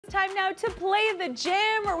time now to play the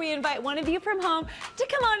jam, where we invite one of you from home to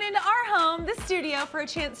come on into our home, the studio, for a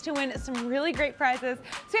chance to win some really great prizes.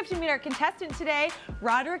 So we have to meet our contestant today,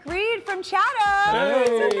 Roderick Reed from Chatham.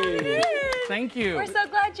 Hey. Thank you. We're so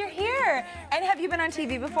glad you're here. And have you been on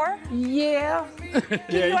TV before? Yeah.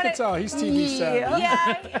 Yeah, you can tell he's TV savvy.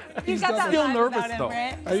 Yeah. He's got that Still vibe nervous about him, though.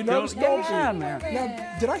 right? Are you nervous? Yeah, man.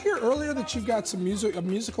 Now, did I hear earlier that you've got some a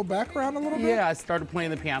musical background a little bit? Yeah, I started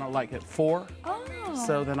playing the piano like at 4. Oh.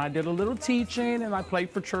 So then I did a little teaching and I played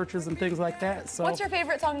for churches and things like that. So What's your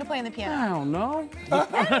favorite song to play on the piano? I don't know.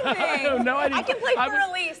 I don't know. I can play for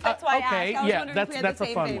Elise. That's why okay, I asked. I was yeah, wondering if we had that's the a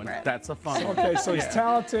same fun favorite. one. That's a fun one. Okay, so he's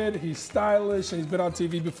talented, he's stylish, and he's been on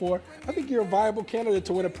TV before. I think you're a viable candidate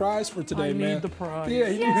to win a prize for today, I man. need the prize. Yeah,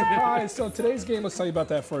 he needs a prize. So today's game, let's tell you about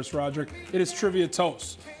that first, Roderick. It is Trivia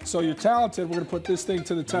Toast. So you're talented. We're going to put this thing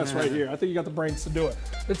to the test right here. I think you got the brains to do it.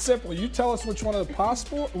 It's simple. You tell us which one of the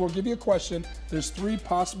possible, we'll give you a question. There's 3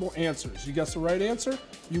 possible answers. You guess the right answer,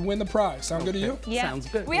 you win the prize. Sound good to you? Yeah. Sounds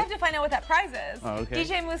good. We have to find out what that prize is. Okay.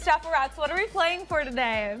 DJ Mustafa Rocks, what are we playing for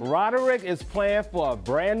today? Roderick is playing for a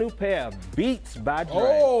brand new pair of Beats by Dre.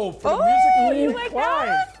 Oh, for the music you like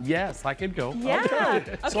that? Yes, I can go. Yeah. Okay.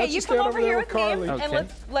 Okay, So let's you just come stand over over here there with with me, Carly. and Okay.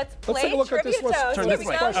 let's play Let's take a look at Trivia this. Let's Toast. turn Here this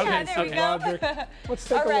we way. go. Okay, Yeah, there we go. Roderick. Let's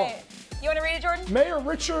take All a right. look. You want to read it, Jordan? Mayor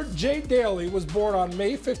Richard J. Daley was born on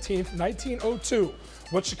May 15th, 1902.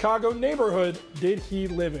 What Chicago neighborhood did he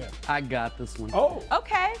live in? I got this one. Oh,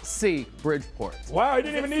 Okay. C, Bridgeport. wow, I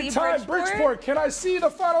didn't even it need C, time. Bridgeport? Can I see the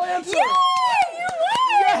final answer? Yay! You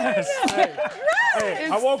won! Yes. Hey,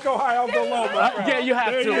 I won't go high, I'll go low, my friend. Yeah, you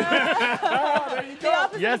have to. There you The go.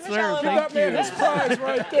 opposite Yes, of sir. Michelle Thank That man you. his prize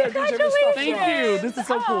right there. DJ Congratulations. Mustafa. Thank you. This is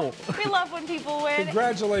so cool. We love when people win.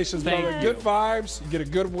 Congratulations, Thank brother. you. Good vibes. You get a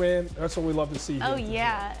good win. That's what we love to see here. Oh,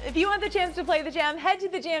 yeah. If you want the chance to play the jam, head to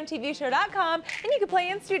thejamtvshow.com and you can play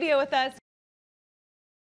in studio with us.